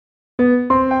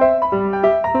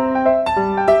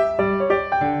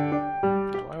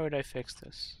fix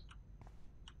this?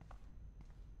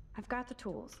 I've got the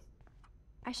tools.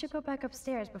 I should go back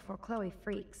upstairs before Chloe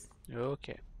freaks.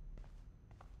 Okay.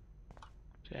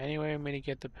 So any way for me to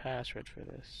get the password for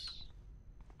this?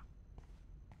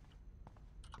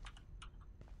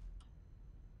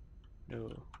 No.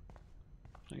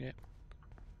 Okay.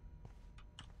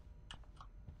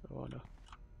 Oh no.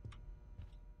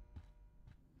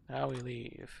 Now we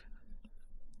leave.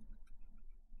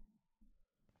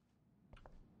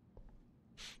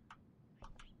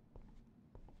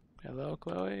 Hello,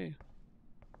 Chloe.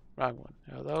 Wrong one.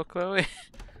 Hello, Chloe.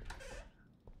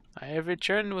 I have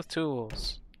returned with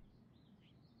tools.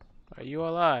 Are you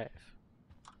alive?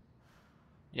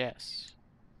 Yes.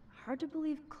 Hard to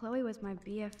believe Chloe was my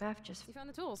BFF just... You found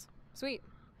the tools. Sweet.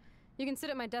 You can sit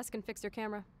at my desk and fix your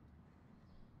camera.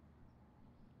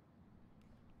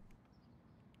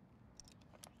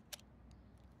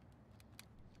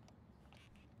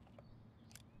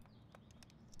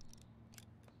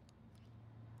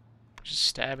 Just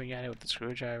stabbing at it with the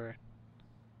screwdriver.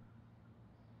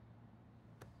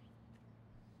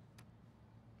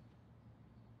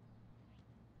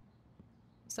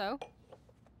 So?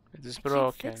 It is I can't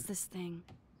broken. fix this thing.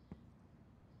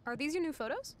 Are these your new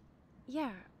photos?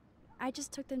 Yeah, I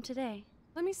just took them today.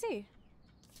 Let me see.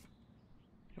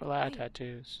 A lot of Wait.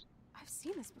 tattoos. I've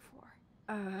seen this before.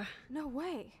 Uh, No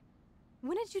way.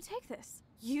 When did you take this?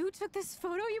 You took this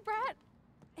photo, you brat?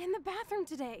 In the bathroom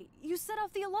today. You set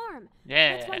off the alarm.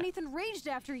 Yeah. That's why Nathan raged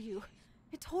after you.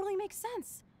 It totally makes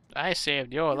sense. I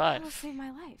saved your You life. almost saved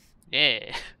my life.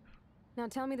 Yeah. Now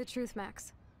tell me the truth,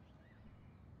 Max.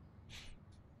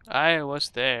 I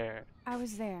was there. I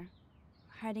was there,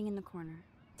 hiding in the corner.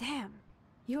 Damn,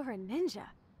 you're a ninja.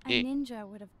 A Yeah. ninja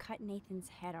would have cut Nathan's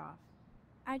head off.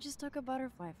 I just took a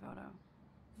butterfly photo.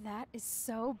 That is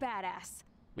so badass.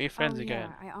 We friends Oh,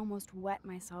 again. Yeah, I almost wet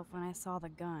myself when I saw the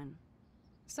gun.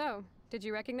 So, did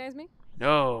you recognize me?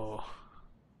 No.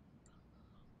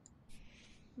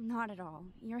 Not at all.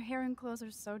 Your hair and clothes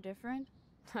are so different.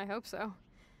 I hope so.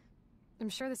 I'm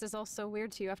sure this is all so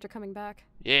weird to you after coming back.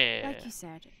 Yeah. Like you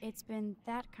said, it's been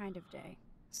that kind of day.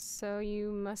 So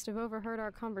you must have overheard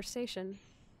our conversation.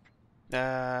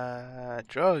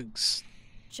 Drugs.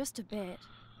 Just a bit.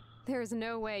 There is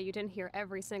no way you didn't hear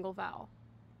every single vowel.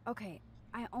 Okay,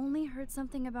 I only heard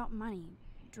something about money,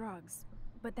 drugs,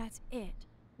 but that's it.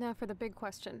 Now for the big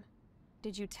question.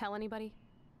 Did you tell anybody?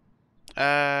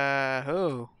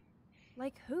 Who?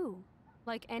 Like who?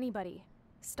 Like anybody.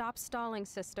 Stop stalling,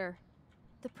 sister.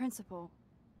 The principal.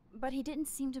 But he didn't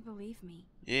seem to believe me.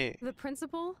 Yeah. The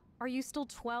principal? Are you still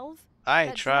 12? I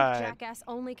That drunk tried. jackass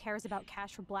only cares about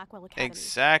cash for Blackwell Academy.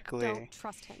 Exactly. Don't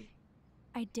trust him.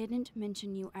 I didn't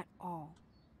mention you at all.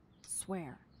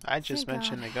 Swear. I just Thank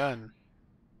mentioned God. the gun.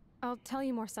 I'll tell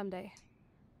you more someday.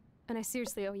 And I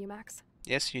seriously owe you, Max.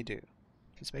 Yes, you do.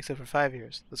 This makes it for 5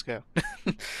 years. Let's go.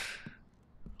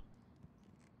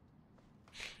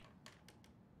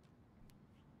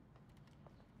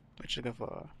 What you looking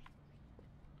for?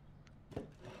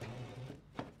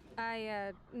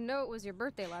 I know it was your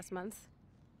birthday last month.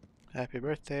 Happy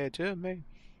birthday to me.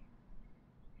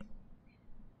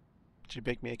 Did you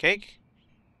bake me a cake?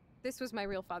 This was my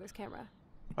real father's camera.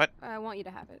 What? I want you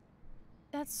to have it.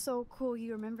 That's so cool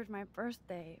you remembered my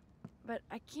birthday. But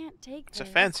I can't take It's a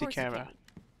this. fancy Of course you camera.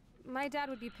 can. My dad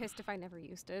would be pissed if I never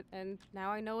used it, and now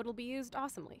I know it'll be used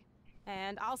awesomely.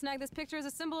 And I'll snag this picture as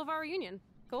a symbol of our reunion.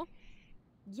 Cool?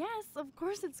 Yes, of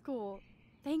course it's cool.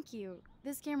 Thank you.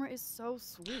 This camera is so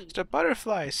sweet. It's a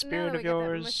butterfly Now spirit that we of get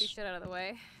that mushy yours. shit out of the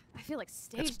way, I feel like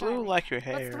stage It's blue diving. like your Let's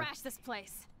hair. thrash this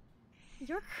place.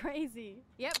 You're crazy.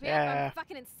 Yep, Yeah. I'm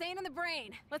fucking insane in the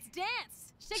brain. Let's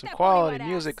dance. Shake Some that quality booty, wet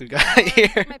music ass. we got Or here.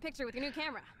 take my picture with your new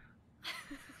camera.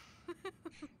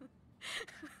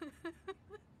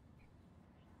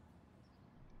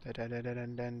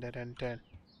 Dun-dun-dun-dun-dun-dun-dun.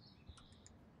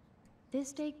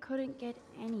 This day couldn't get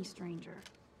any stranger.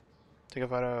 Take a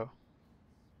photo.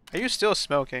 Are you still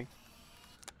smoking?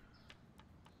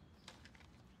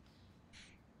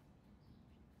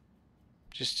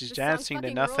 Just This song's dancing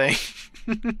to fucking nothing.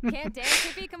 Can't dance,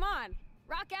 hippie? Come on.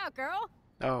 Rock out, girl.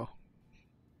 Oh.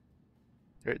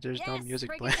 There's no Yes, music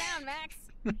break playing. it down, Max.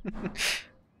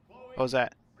 What was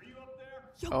that? Are you up there?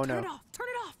 Yo, Oh, turn no. it off. Turn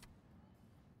it off.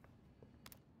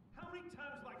 How many times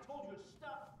have I told you to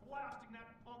stop blasting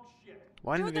that punk shit?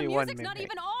 One Dude, the v one music's not midnight.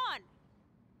 even on.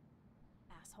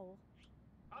 Asshole.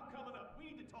 I'm coming up. We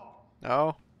need to talk.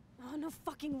 No. Oh, no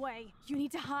fucking way. You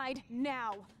need to hide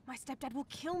now. My stepdad will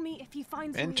kill me if he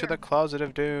finds you Into here. the closet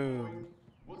of doom.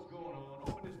 What's going on?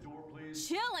 Open this door, please.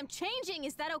 Chill, I'm changing.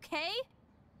 Is that okay?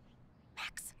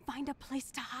 Max, find a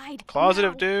place to hide. Closet now.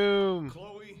 of doom.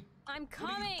 Chloe. I'm What are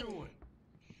coming. you doing?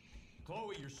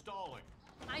 Chloe, you're stalling.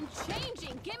 I'm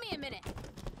changing. Give me a minute.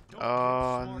 Don't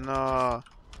Oh get smart. no.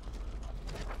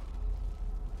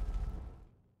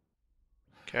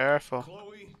 Careful.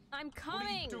 Chloe, I'm what are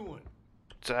coming. you doing?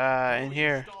 It's Chloe, in you're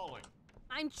here. stalling.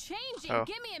 I'm changing. Oh.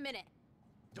 Give me a minute.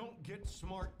 Don't get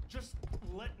smart. Just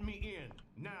let me in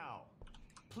now.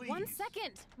 Please. 1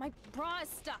 second. My bra is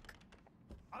stuck.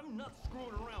 I'm not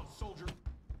screwing around, soldier.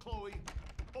 Chloe,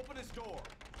 open this door.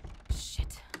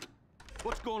 Shit.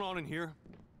 What's going on in here?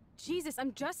 Jesus,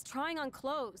 I'm just trying on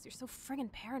clothes. You're so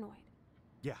friggin' paranoid.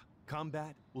 Yeah,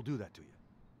 combat will do that to you.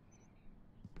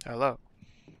 Hello.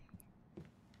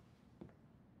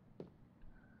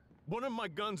 One of my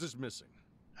guns is missing.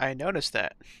 I noticed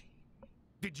that.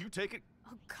 Did you take it?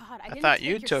 Oh God, I didn't thought take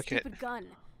you your took it. stupid gun.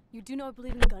 You do know I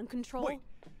believe in gun control? Wait,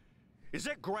 is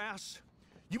that grass?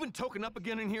 You been toking up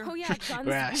again in here? Oh yeah, guns,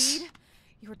 Grass. weed.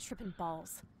 You were tripping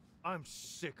balls. I'm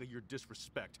sick of your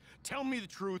disrespect. Tell me the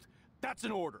truth. That's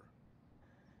an order.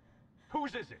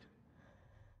 Whose is it?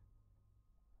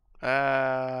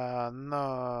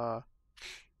 No.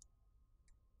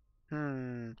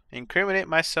 Incriminate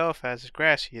myself as a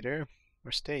grass eater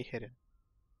or stay hidden.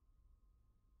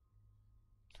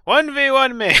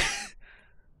 1v1 me!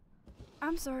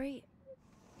 I'm sorry.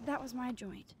 That was my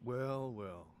joint. Well,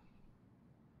 well.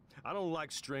 I don't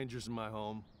like strangers in my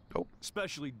home. Nope.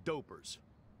 Especially dopers.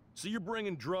 So you're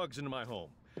bringing drugs into my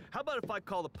home. How about if I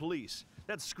call the police?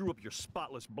 That'd screw up your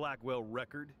spotless Blackwell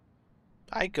record.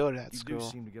 I go to that You school. do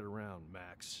seem to get around,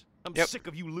 Max. I'm Yep. sick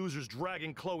of you losers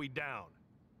dragging Chloe down.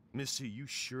 Missy, you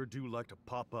sure do like to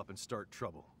pop up and start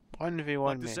trouble. 1v1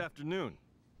 Like me. this afternoon.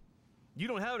 You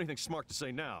don't have anything smart to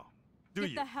say now, do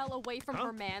Get you? the hell away from Huh?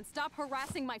 her, man. Stop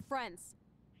harassing my friends.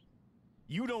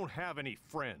 You don't have any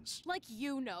friends. Like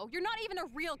you know. You're not even a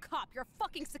real cop. You're a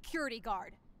fucking security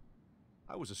guard.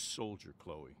 I was a soldier,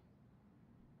 Chloe.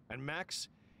 And Max,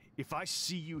 if I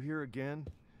see you here again,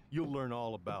 you'll learn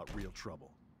all about real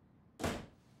trouble.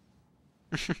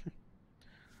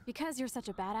 Because you're such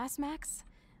a badass, Max,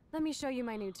 let me show you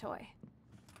my new toy.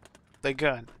 The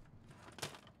gun.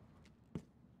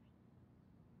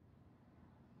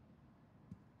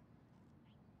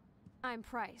 I'm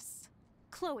Price.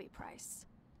 Chloe Price.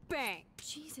 Bang!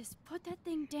 Jesus, put that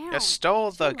thing down. You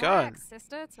stole the gun. Relax,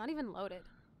 sister. It's not even loaded.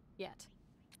 Yet.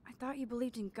 I thought you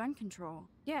believed in gun control.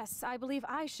 Yes, I believe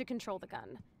I should control the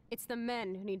gun. It's the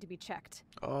men who need to be checked.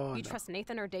 Oh, You no. trust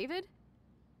Nathan or David?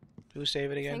 Who's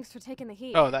David again? Thanks for taking the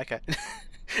heat. Oh, that guy. We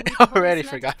I totally already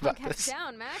smacked forgot this about punk this.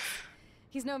 down, Max.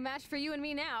 He's no match for you and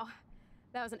me now.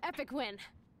 That was an epic win.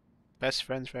 Best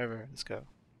friends forever. Let's go.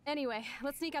 Anyway,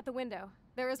 let's sneak out the window.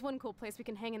 There is one cool place we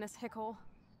can hang in this hick hole.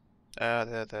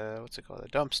 The what's it called? The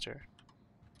dumpster.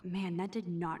 Man, that did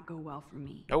not go well for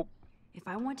me. Nope. If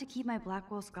I want to keep my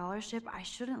Blackwell scholarship, I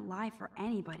shouldn't lie for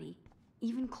anybody,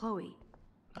 even Chloe.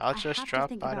 I'll I just have drop to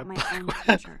think by about the my own black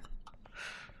future.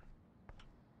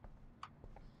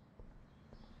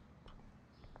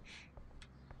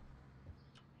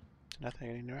 Nothing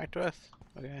to interact with.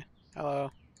 Okay.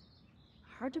 Hello.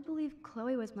 Hard to believe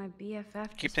Chloe was my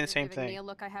BFF. Keep saying the same Giving me a thing.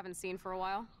 look I haven't seen for a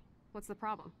while. What's the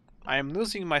problem? I am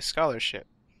losing my scholarship.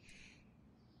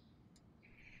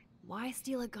 Why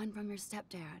steal a gun from your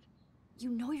stepdad? You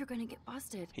know you're gonna get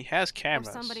busted. He has Or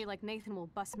cameras. somebody like Nathan will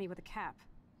bust me with a cap.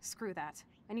 Screw that.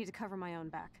 I need to cover my own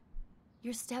back.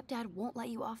 Your stepdad won't let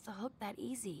you off the hook that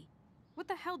easy. What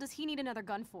the hell does he need another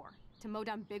gun for? To mow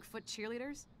down Bigfoot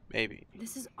cheerleaders? Maybe.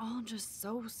 This is all just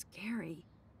so scary.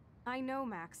 I know,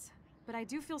 Max. But I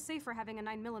do feel safer having a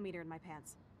 9mm in my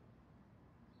pants.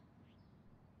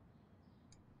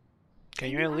 Can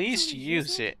Can you you at least actually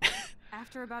use use it?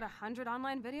 After about 100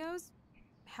 online videos?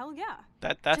 Hell yeah.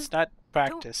 That's Just not Don't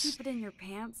practice. keep it in your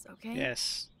pants, okay?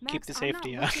 Yes. Max, Keep the I'm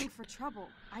safety not on. looking for trouble.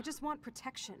 I just want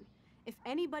protection. If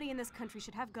anybody in this country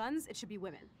should have guns, it should be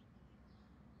women.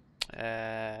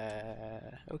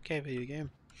 Okay, video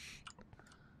game.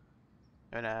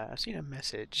 And I've seen a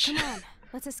message. Come on,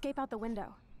 let's escape out the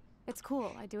window. It's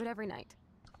cool. I do it every night.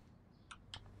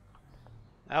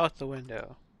 Out the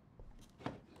window.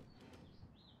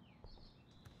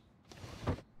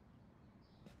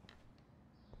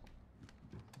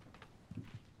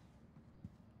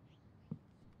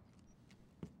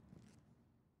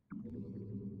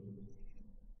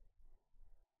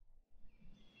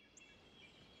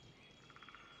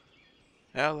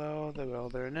 Hello, the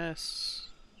wilderness.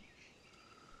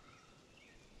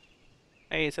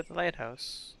 Hey, it's at the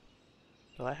lighthouse.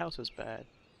 The lighthouse is bad.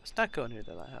 Let's not go near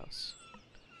the lighthouse.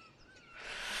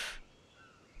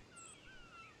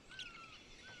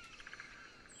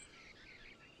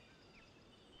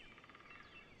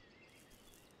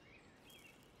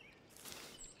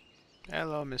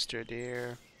 Hello, Mr.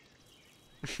 Deer.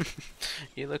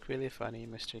 You look really funny,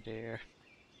 Mr. Deer.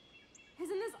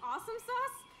 Isn't this awesome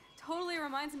sauce? Totally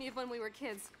reminds me of when we were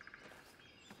kids.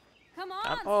 Come on,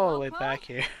 I'm all the way Slowpoke. back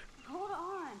here. Hold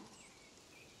on.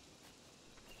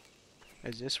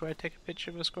 Is this where I take a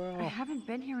picture of a I squirrel? haven't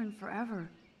been here in forever.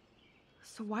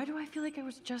 So why do I feel like I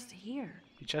was just here?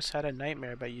 You just had a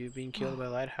nightmare about you being killed by a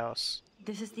lighthouse.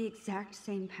 This is the exact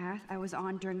same path I was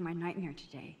on during my nightmare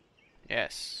today.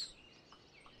 Yes.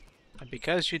 And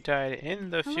because you died in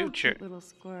the Hello, future. cute little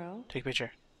squirrel. Take a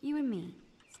picture. You and me.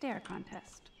 Stare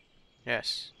contest.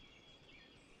 Yes.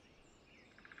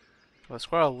 Well, the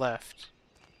squirrel left.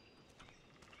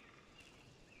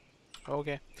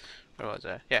 Okay. Where was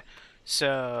I? Yeah.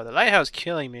 So, the lighthouse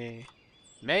killing me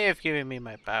may have given me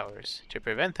my powers to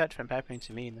prevent that from happening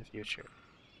to me in the future.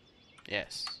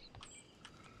 Yes.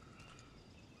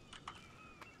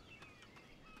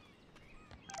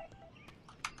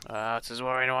 This is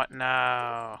worrying. What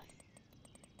now?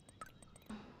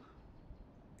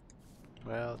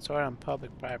 Well, it's all on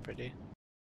public property.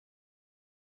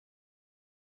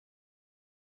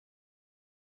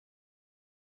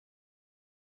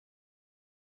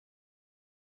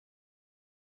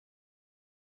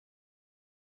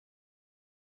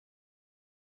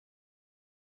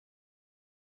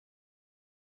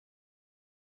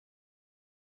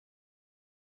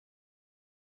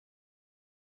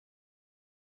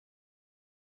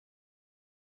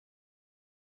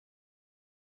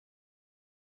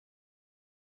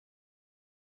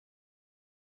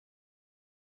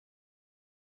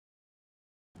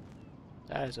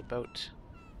 That is a boat.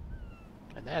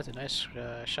 And that is a nice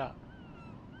shop.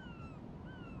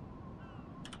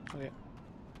 Okay.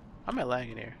 How am I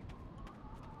lagging here?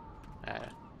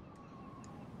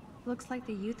 Looks like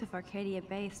the youth of Arcadia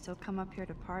Bay still come up here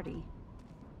to party.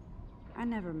 I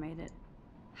never made it.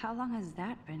 How long has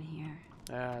that been here?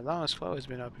 As long as Chloe's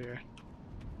been up here.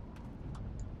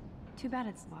 Too bad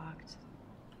it's locked.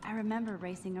 I remember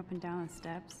racing up and down the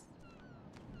steps.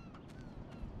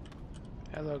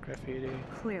 Hello, graffiti.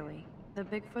 Clearly, the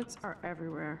Bigfoots are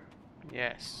everywhere.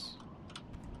 Yes.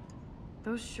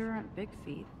 Those sure aren't big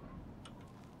feet.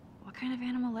 What kind of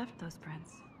animal left those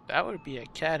prints? That would be a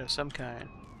cat of some kind.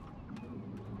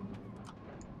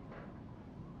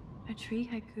 A tree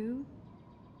haiku?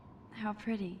 How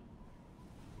pretty.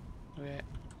 Okay.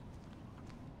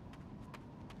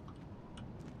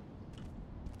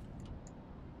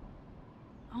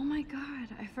 Oh my god,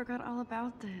 I forgot all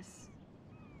about this.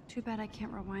 Too bad I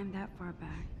can't rewind that far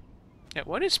back. Yeah,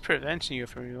 what is preventing you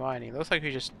from rewinding? It looks like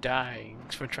you're just dying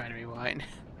from trying to rewind.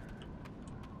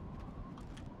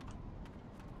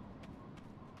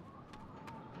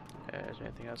 Is there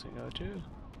anything else I can go to?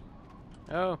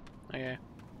 Oh, okay.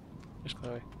 There's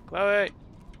Chloe. Chloe!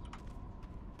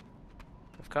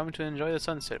 I've come to enjoy the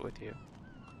sunset with you.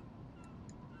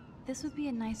 This would be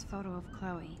a nice photo of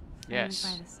Chloe, framed Yes.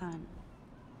 by the sun.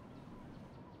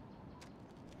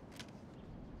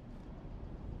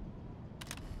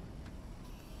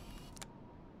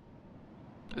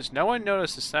 Does no one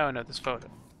notice the sound of this photo?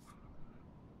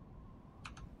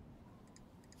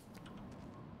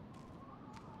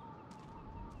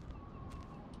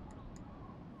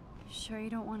 Sure you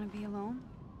don't want to be alone?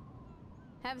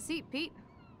 Have a seat, Pete.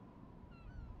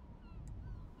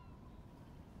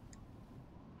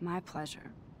 My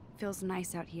pleasure. Feels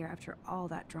nice out here after all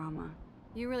that drama.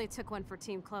 You really took one for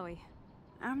Team Chloe.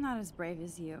 I'm not as brave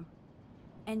as you.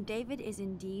 And David is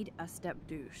indeed a step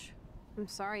douche. I'm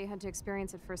sorry you had to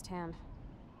experience it firsthand.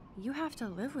 You have to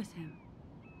live with him.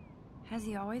 Has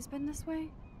he always been this way?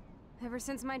 Ever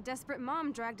since my desperate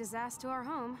mom dragged his ass to our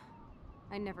home,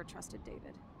 I never trusted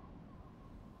David.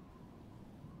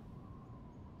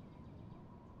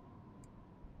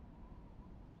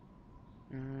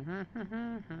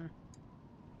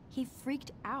 He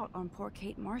freaked out on poor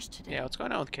Kate Marsh today. Yeah, what's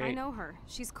going on with Kate? I know her.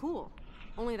 She's cool.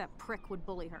 Only that prick would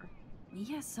bully her.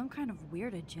 He has some kind of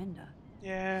weird agenda.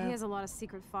 Yeah. He has a lot of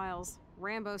secret files.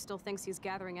 Rambo still thinks he's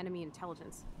gathering enemy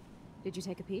intelligence. Did you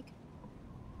take a peek?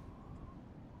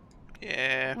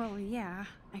 Yeah. Well, yeah,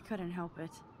 I couldn't help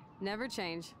it. Never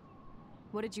change.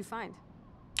 What did you find?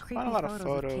 Creepy a lot of photos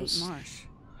photos. Kate Marsh.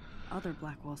 Other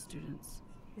Blackwell students.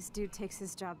 This dude takes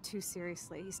his job too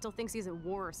seriously. He still thinks he's at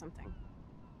war or something.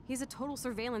 He's a total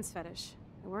surveillance fetish.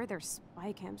 Where are there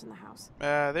spy cams in the house?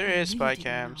 There I is knew spy you didn't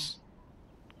cams.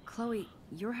 Chloe,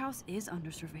 your house is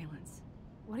under surveillance.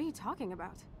 What are you talking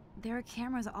about? There are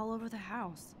cameras all over the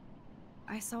house.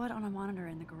 I saw it on a monitor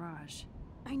in the garage.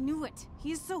 I knew it.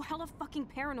 He is so hella fucking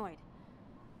paranoid.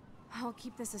 I'll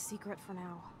keep this a secret for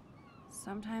now.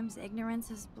 Sometimes ignorance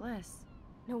is bliss.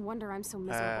 No wonder I'm so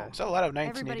miserable. There's a lot of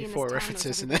Everybody in 1984 this town knows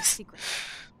references in everybody's this. secret.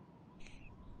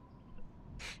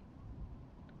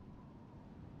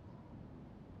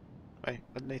 Wait,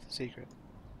 what's Nathan's secret?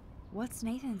 What's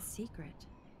Nathan's secret?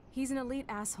 He's an elite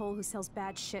asshole who sells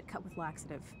bad shit cut with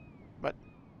laxative. What?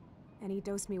 And he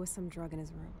dosed me with some drug in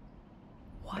his room.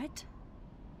 What?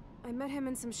 I met him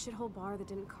in some shithole bar that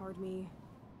didn't card me.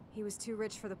 He was too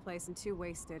rich for the place and too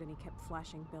wasted, and he kept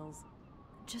flashing bills.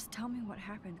 Just tell me what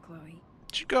happened, Chloe.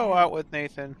 Did you go out with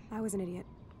Nathan? I was an idiot.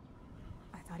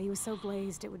 I thought he was so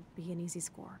blazed it would be an easy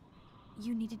score.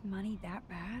 You needed money that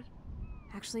bad?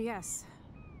 Actually, yes.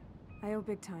 I owe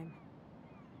big time.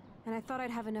 And I thought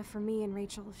I'd have enough for me and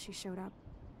Rachel if she showed up.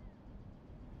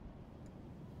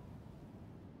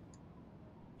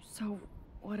 So,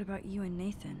 what about you and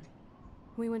Nathan?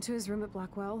 We went to his room at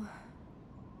Blackwell.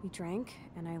 We drank,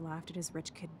 and I laughed at his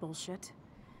rich kid bullshit.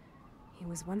 He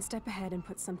was one step ahead and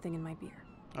put something in my beer.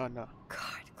 Oh no.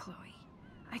 God, Chloe.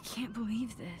 I can't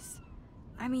believe this.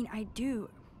 I mean, I do.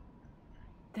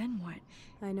 Then what?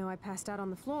 I know I passed out on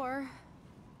the floor.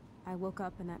 I woke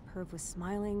up and that perv was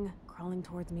smiling, crawling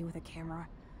towards me with a camera.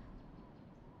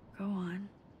 Go on.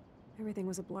 Everything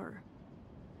was a blur.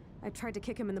 I tried to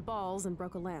kick him in the balls and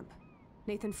broke a lamp.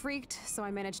 Nathan freaked, so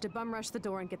I managed to bum rush the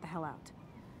door and get the hell out.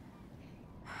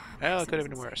 Well, it could have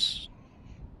been worse.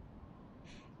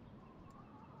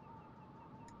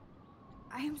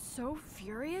 I am so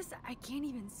furious, I can't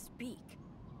even speak.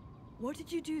 What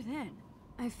did you do then?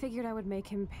 I figured I would make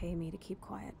him pay me to keep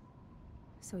quiet.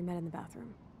 So we met in the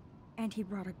bathroom. And he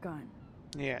brought a gun.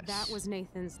 Yes. That was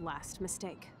Nathan's last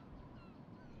mistake.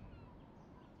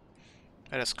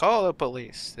 Let us call the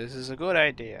police. This is a good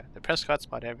idea. The Prescott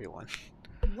spot everyone.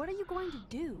 What are you going to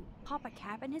do? Pop a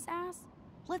cap in his ass?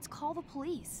 Let's call the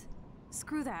police.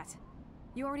 Screw that.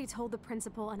 You already told the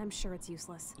principal, and I'm sure it's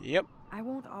useless. Yep. I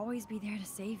won't always be there to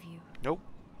save you. Nope.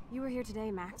 You were here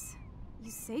today, Max. You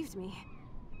saved me.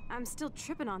 I'm still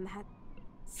tripping on that.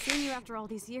 Seeing you after all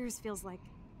these years feels like...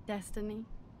 Destiny.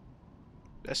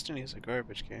 Destiny is a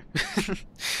garbage game.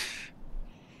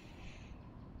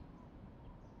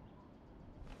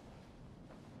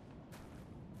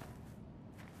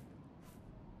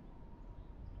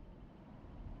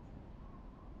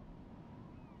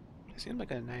 It seemed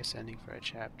like a nice ending for a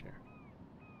chapter.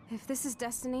 If this is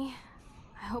destiny,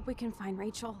 I hope we can find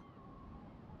Rachel.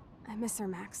 I miss her,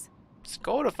 Max. It's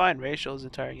goal to find Rachel's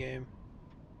entire game.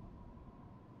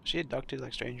 She abducted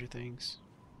like Stranger Things.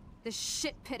 This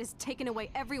shit pit has taken away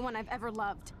everyone I've ever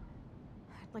loved.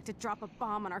 I'd like to drop a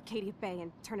bomb on Arcadia Bay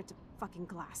and turn it to fucking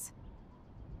glass.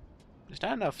 There's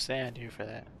not enough sand here for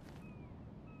that.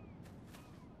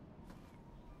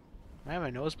 Am I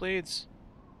having nosebleeds?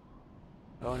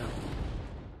 Oh no.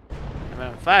 I'm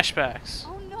having flashbacks.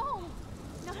 Oh no!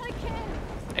 Not again!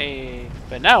 Hey,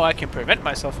 but now I can prevent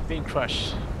myself from being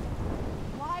crushed.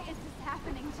 Why is this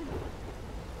happening to me?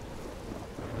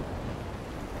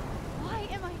 Why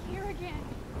am I here again?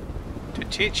 To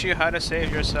teach you how to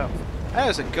save yourself. That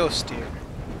is a ghost steer.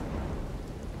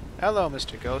 Hello,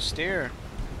 Mr. Ghost Steer.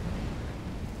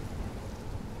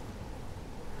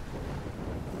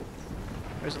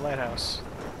 Where's the lighthouse?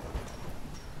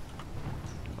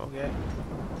 Okay.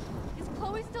 Is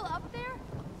Chloe still up there?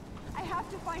 I have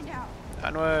to find out.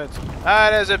 Onwards.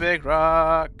 That is a big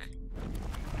rock.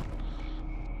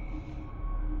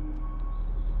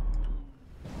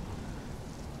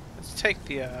 Let's take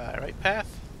the right path.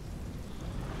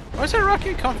 Where's that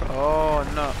rocket come from? Oh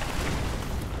no.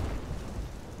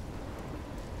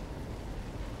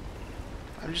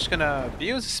 I'm just gonna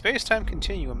use the space-time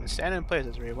continuum and stand in place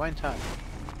as we rewind time.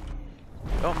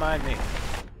 Don't mind me.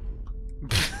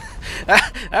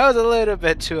 That was a little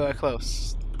bit too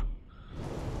close.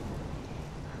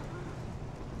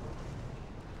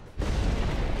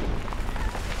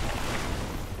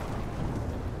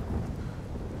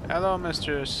 Hello,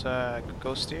 Mr.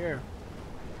 Ghostier.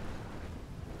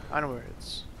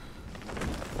 Onwards.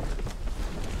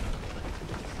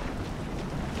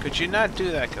 Could you not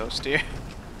do that, Ghostier?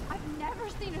 I've never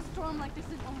seen a storm like this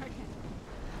in Oregon.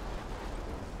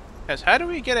 Yes, how do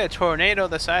we get a tornado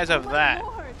the size of Oh that? my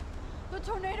Lord! The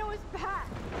tornado is back!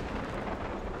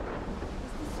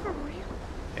 Is this for real?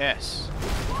 Yes.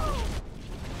 Whoa!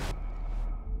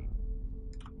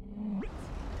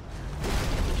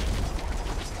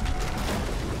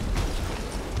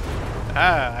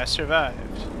 Ah, I survived.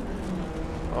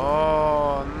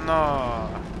 Oh no.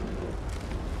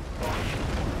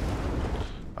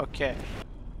 Okay.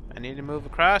 I need to move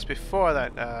across before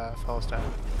that falls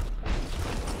down.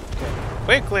 Okay.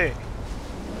 Quickly!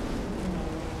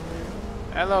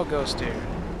 Hello, Ghost Deer.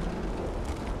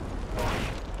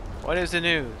 What is the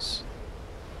news?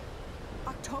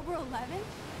 A October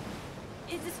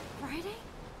 11th? Is this Friday?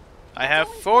 I have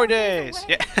only 4 4 days days.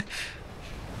 away. Yeah.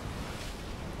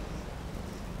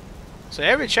 So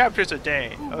every chapter is a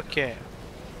day. Ooh. Okay.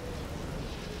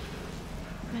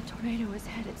 That tornado is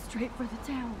headed straight for the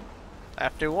town. I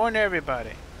have to warn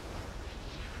everybody.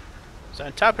 So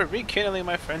on top of rekindling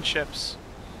my friendships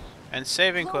and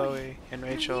saving Chloe and I'm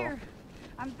Rachel, here.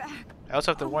 I'm back. I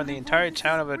also have to warn the my entire Lord, this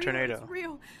town is of a real, tornado. It's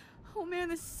real. Oh man,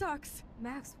 this sucks.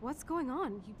 Max, what's going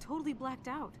on? You totally blacked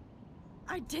out.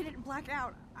 I didn't black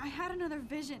out. I had another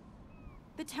vision.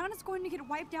 The town is going to get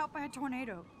wiped out by a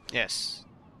tornado. Yes.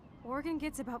 Oregon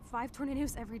gets about 5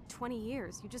 tornadoes every 20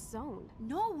 years. You just zoned.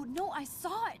 No, I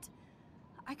saw it.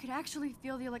 I could actually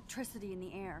feel the electricity in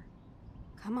the air.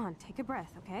 Come on, take a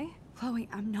breath, okay? Chloe,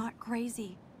 I'm not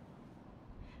crazy.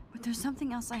 But there's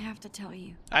something else I have to tell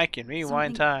you. I can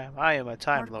rewind time. I am a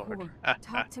time lord. Hardcore.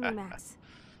 Talk to me, Max.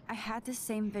 I had this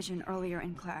same vision earlier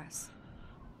in class.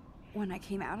 When I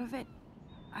came out of it,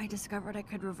 I discovered I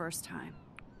could reverse time.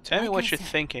 Tell me Like what I you're said,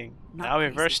 thinking. not I'll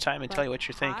reverse crazy, time and tell you what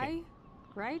you're thinking. High,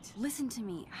 right? Listen to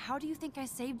me. How do you think I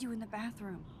saved you in the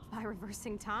bathroom? By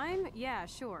reversing time? Yeah,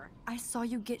 sure. I saw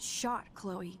you get shot,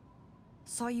 Chloe.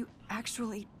 Saw you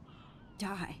actually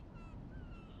die.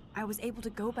 I was able to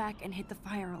go back and hit the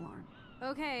fire alarm.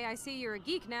 Okay, I see you're a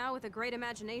geek now with a great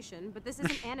imagination, but this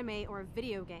isn't anime or a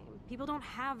video game. People don't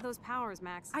have those powers,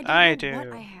 Max. I I don't know do.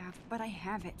 what I have, but I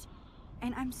have it.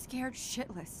 And I'm scared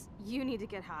shitless. You need to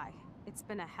get high. It's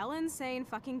been a hell insane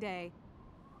fucking day.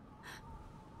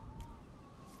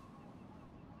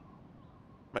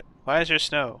 But why is there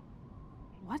snow?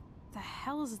 What the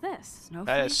hell is this? Snowflakes?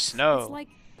 That is snow. It's like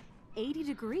 80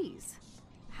 degrees.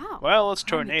 How? Well, it's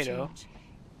Climate tornado. change.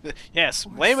 Yes,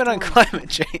 Or blame it on storm. climate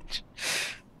change.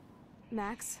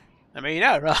 Max, I mean, you're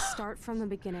not wrong. start from the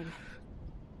beginning.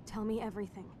 Tell me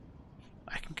everything.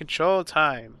 I can control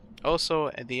time. Also,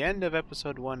 at the end of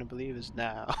episode 1, I believe, is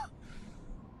now.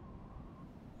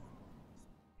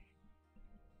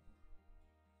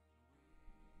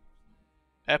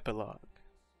 Epilogue.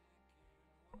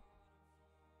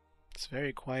 It's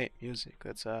very quiet music.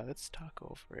 Let's talk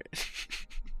over it.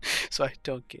 So I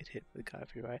don't get hit with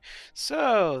copyright.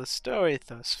 So, the story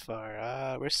thus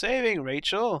far. We're saving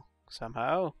Rachel,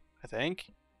 somehow, I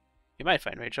think. You might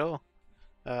find Rachel.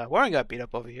 Warren got beat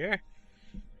up over here.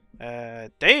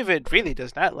 David really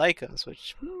does not like us,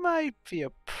 which might be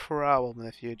a problem in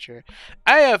the future.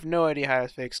 I have no idea how to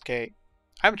fix Kate.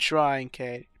 I'm trying,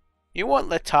 Kate. You won't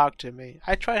talk to me.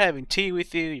 I tried having tea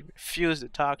with you. You refused to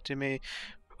talk to me.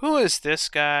 Who is this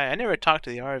guy? I never talked to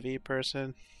the RV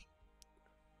person.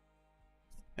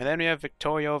 And then we have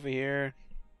Victoria over here.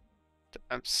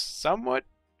 I'm somewhat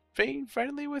being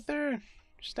friendly with her.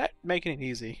 She's not making it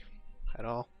easy at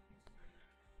all.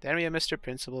 Then we have Mr.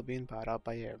 Principal being bought out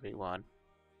by everyone.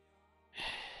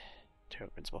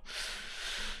 Terrible principal.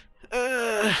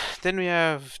 Then we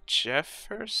have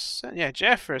Jefferson. Yeah,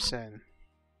 Jefferson.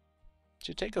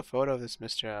 Should take a photo of this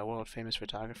Mr. World famous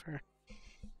photographer.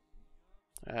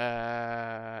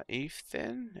 Evan.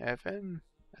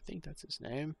 I think that's his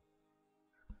name.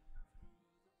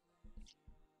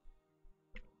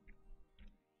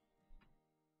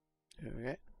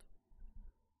 Okay.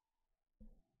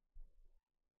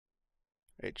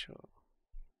 Rachel.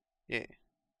 Yeah.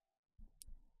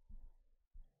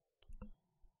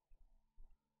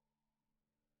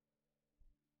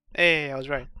 Hey, I was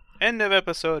right. End of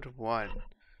episode 1.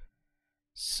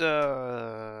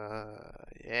 So,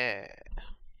 yeah.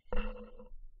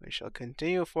 We shall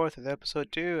continue forth with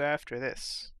episode 2 after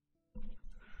this.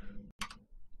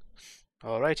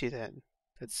 Alrighty then.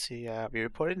 Let's see. We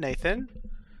reported Nathan.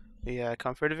 We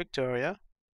comforted Victoria.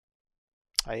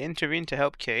 I intervened to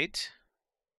help Kate.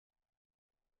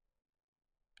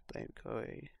 Blame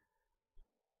Chloe.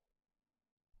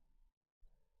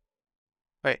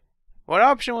 Wait, what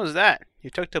option was that?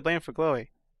 You took the blame for Chloe.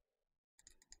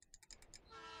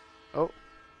 Oh.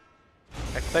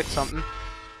 I clicked something.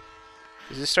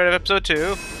 Is this start of episode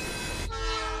 2?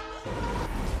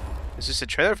 Is this a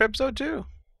trailer for episode 2?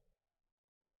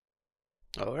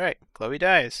 Alright, Chloe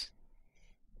dies.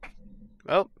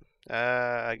 Well,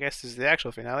 I guess this is the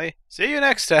actual finale. See you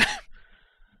next time!